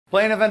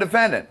Plaintiff and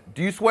defendant,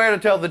 do you swear to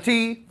tell the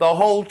tea, the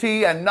whole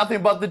tea, and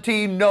nothing but the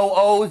tea, no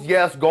O's,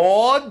 yes,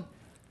 God?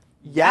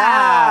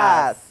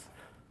 Yes.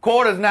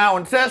 Court is now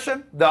in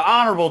session. The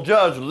Honorable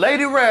Judge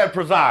Lady Red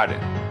presiding.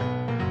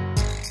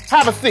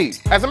 Have a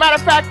seat. As a matter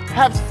of fact,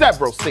 have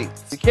several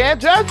seats. You can't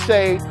judge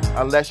shade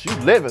unless you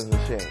live in the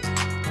shade.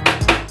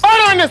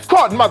 Order in this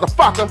court,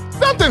 motherfucker.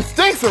 Something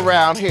stinks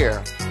around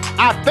here.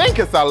 I think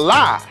it's a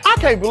lie. I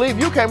can't believe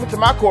you came into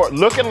my court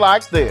looking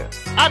like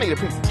this. I need a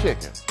piece of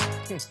chicken.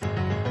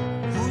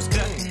 Who's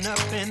cutting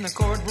up in the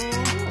courtroom?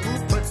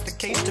 Who puts the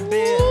case to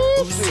bed?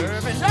 Who's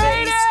serving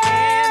face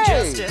and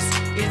justice?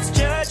 It's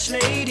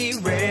Judge Lady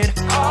Red.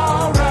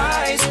 All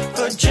rise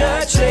for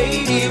Judge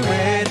Lady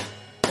Red.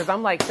 Because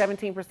I'm like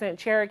 17%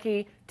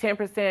 Cherokee,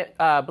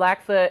 10%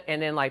 Blackfoot,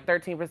 and then like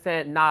 13%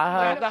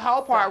 Naha. The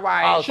whole part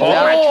right. Oh, She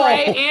got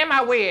my tray and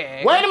my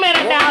wig. Wait a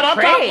minute now, don't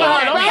talk to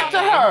her, don't talk to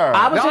her.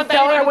 I was just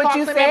telling her what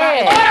you said.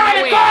 Order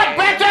in the court,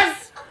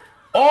 bitches!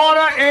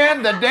 Order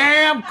in the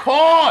damn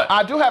court!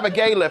 I do have a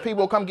Gayliff, he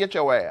will come get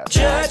your ass.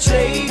 Judge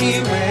Lady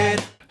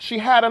Red. She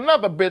had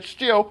another bitch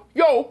steal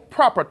your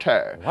property.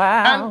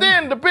 Wow. And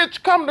then the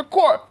bitch come to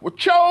court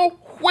with your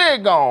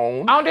wig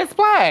on. On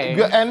display.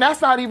 And that's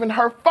not even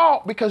her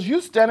fault because you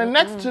standing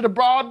next to the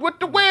broad with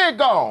the wig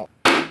on.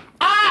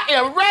 I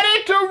am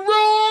ready to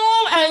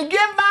rule and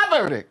give my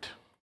verdict.